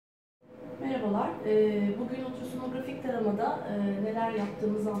Merhabalar. Bugün ultrasonografik taramada neler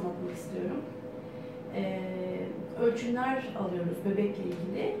yaptığımızı anlatmak istiyorum. Ölçümler alıyoruz bebekle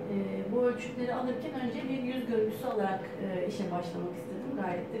ilgili. Bu ölçümleri alırken önce bir yüz görüntüsü alarak işe başlamak istedim.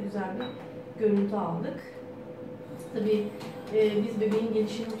 Gayet de güzel bir görüntü aldık. Tabii biz bebeğin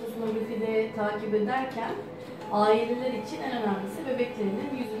gelişini ultrasonografide takip ederken aileler için en önemlisi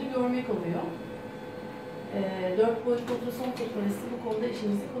bebeklerinin yüzünü görmek oluyor. Dört boyutlu ultrason teknolojisi bu konuda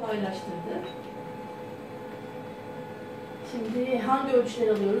işimizi kolaylaştırdı. Şimdi hangi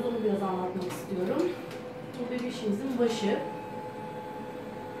ölçüleri alıyoruz onu biraz anlatmak istiyorum. Bu bebişimizin başı.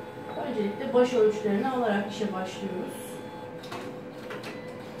 Öncelikle baş ölçülerini alarak işe başlıyoruz.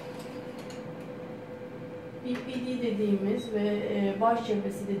 BPD dediğimiz ve baş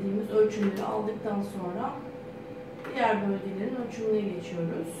cephesi dediğimiz ölçümleri aldıktan sonra diğer bölgelerin ölçümüne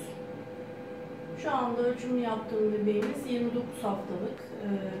geçiyoruz. Şu anda ölçümünü yaptığım bebeğimiz 29 haftalık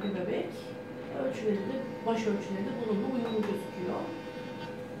bir bebek. Ölçüleri de, baş ölçüleri de bununla uyumlu gözüküyor.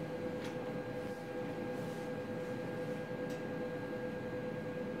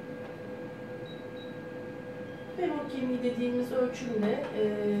 Femur kemiği dediğimiz ölçümle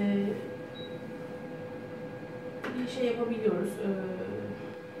bir şey yapabiliyoruz.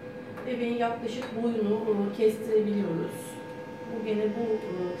 Bebeğin yaklaşık boyunu kestirebiliyoruz. Bu gene bu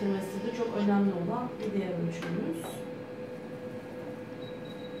trimestrde çok önemli olan bir diğer ölçümümüz.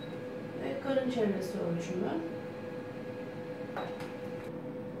 Ve karın çevresi ölçümü.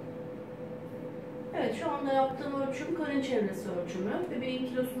 Evet, şu anda yaptığım ölçüm karın çevresi ölçümü. Bebeğin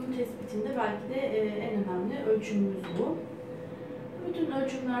kilosunun tespitinde belki de en önemli ölçümümüz bu. Bütün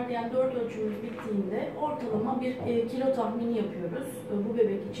ölçümlerde, yani 4 ölçümümüz bittiğinde ortalama bir kilo tahmini yapıyoruz. Bu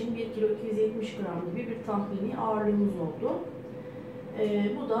bebek için 1 kilo 270 gram gibi bir tahmini ağırlığımız oldu.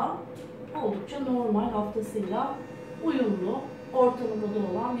 Bu da oldukça normal, haftasıyla uyumlu, ortalamada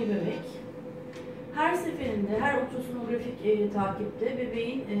olan bir bebek. Her seferinde, her ultrasonografik takipte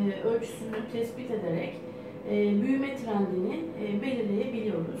bebeğin ölçüsünü tespit ederek büyüme trendini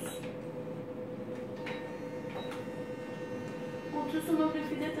belirleyebiliyoruz.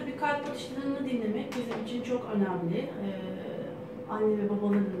 Ultrasonografide tabii kalp atışlarını dinlemek bizim için çok önemli. Anne ve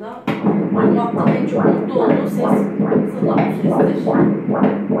babaların da duymakta en çok mutlu olduğu ses sanırım bu sestir.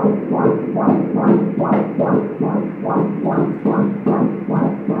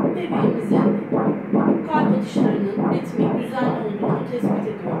 Bebeğimizin kalp atışlarının ritmik, düzenli olduğunu tespit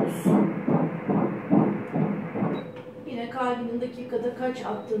ediyoruz. Yine kalbinin dakikada kaç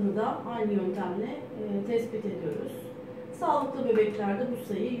attığını da aynı yöntemle tespit ediyoruz. Sağlıklı bebeklerde bu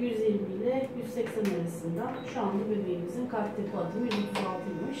sayı 120 ile 180 arasında. Şu anda bebeğimizin kalp tepe atımı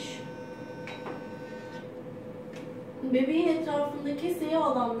 136'ymış. Bebeğin etrafındaki siyah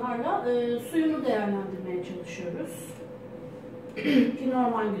alanlarla suyunu değerlendirmeye çalışıyoruz. Ki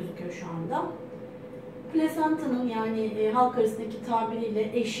normal gözüküyor şu anda. Plasentanın, yani halk arasındaki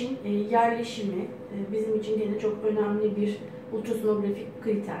tabiriyle eşin yerleşimi bizim için gene çok önemli bir ultrasonografik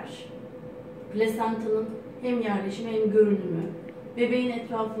kriter. Plasentanın hem yerleşimi hem görünümü, bebeğin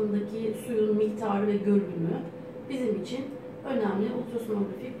etrafındaki suyun miktarı ve görünümü bizim için önemli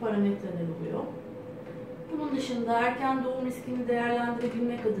ultrasonografik parametreler oluyor. Bunun dışında erken doğum riskini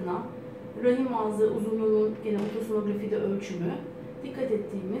değerlendirebilmek adına rahim ağzı uzunluğunun gene ultrasonografide ölçümü dikkat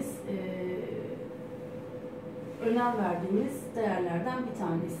ettiğimiz, önem verdiğimiz değerlerden bir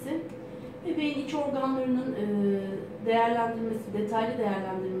tanesi. Bebeğin iç organlarının değerlendirmesi, detaylı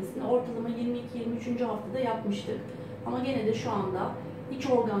değerlendirmesini ortalama 22-23. haftada yapmıştık. Ama gene de şu anda iç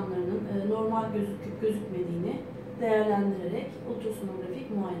organlarının normal gözüküp gözükmediğini değerlendirerek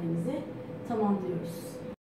ultrasonografik muayenemizi tamamlıyoruz.